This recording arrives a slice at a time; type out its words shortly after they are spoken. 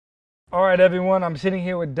All right, everyone, I'm sitting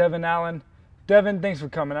here with Devon Allen. Devon, thanks for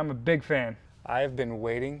coming. I'm a big fan. I have been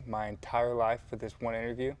waiting my entire life for this one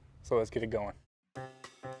interview, so let's get it going.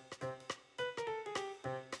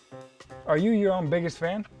 Are you your own biggest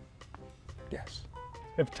fan? Yes.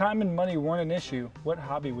 If time and money weren't an issue, what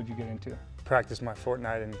hobby would you get into? Practice my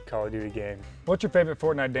Fortnite and Call of Duty game. What's your favorite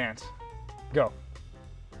Fortnite dance? Go.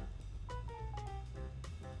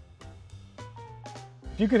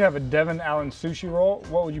 If you could have a Devon Allen sushi roll,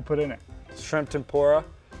 what would you put in it? Shrimp tempura,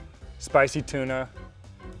 spicy tuna,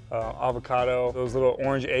 avocado, those little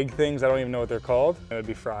orange egg things, I don't even know what they're called. It would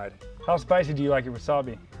be fried. How spicy do you like your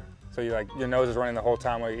wasabi? So you like, your nose is running the whole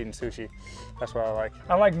time while you're eating sushi. That's what I like.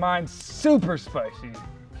 I like mine super spicy.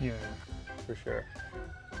 Yeah. For sure.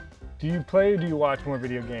 Do you play or do you watch more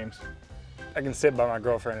video games? I can sit by my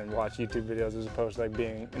girlfriend and watch YouTube videos as opposed to like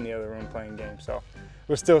being in the other room playing games. So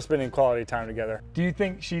we're still spending quality time together. Do you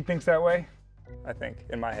think she thinks that way? I think,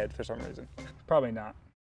 in my head for some reason. Probably not.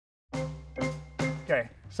 Okay,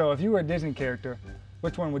 so if you were a Disney character,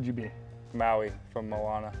 which one would you be? Maui from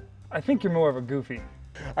Moana. I think you're more of a Goofy.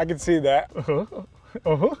 I can see that.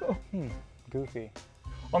 Goofy.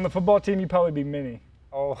 On the football team, you'd probably be Minnie.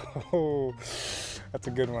 Oh, that's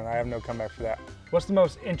a good one. I have no comeback for that. What's the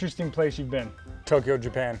most interesting place you've been? Tokyo,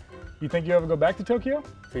 Japan. You think you'll ever go back to Tokyo?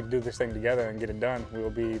 If we do this thing together and get it done, we will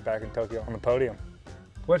be back in Tokyo on the podium.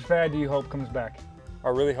 What fad do you hope comes back? I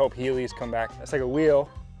really hope Heelys come back. It's like a wheel,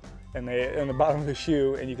 and they on the bottom of the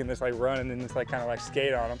shoe, and you can just like run and then just like kind of like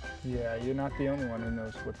skate on them. Yeah, you're not the only one who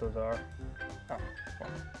knows what those are. Oh, well,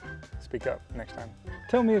 speak up next time.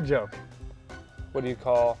 Tell me a joke. What do you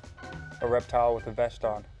call a reptile with a vest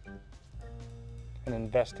on? An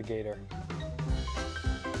investigator.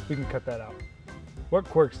 We can cut that out. What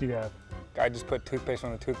quirks do you have? I just put toothpaste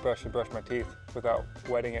on the toothbrush to brush my teeth without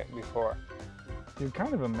wetting it before. You're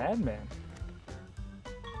kind of a madman.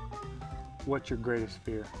 What's your greatest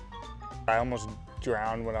fear? I almost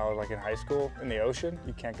drowned when I was like in high school in the ocean.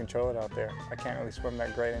 You can't control it out there. I can't really swim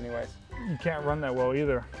that great anyways. You can't run that well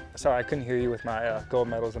either. Sorry, I couldn't hear you with my gold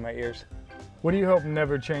medals in my ears. What do you hope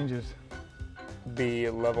never changes? Be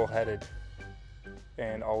level-headed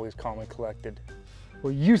and always calm and collected.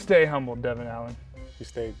 Well, you stay humble, Devon Allen. You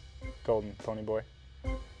stay golden, Pony Boy.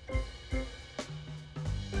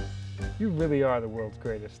 You really are the world's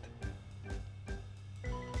greatest.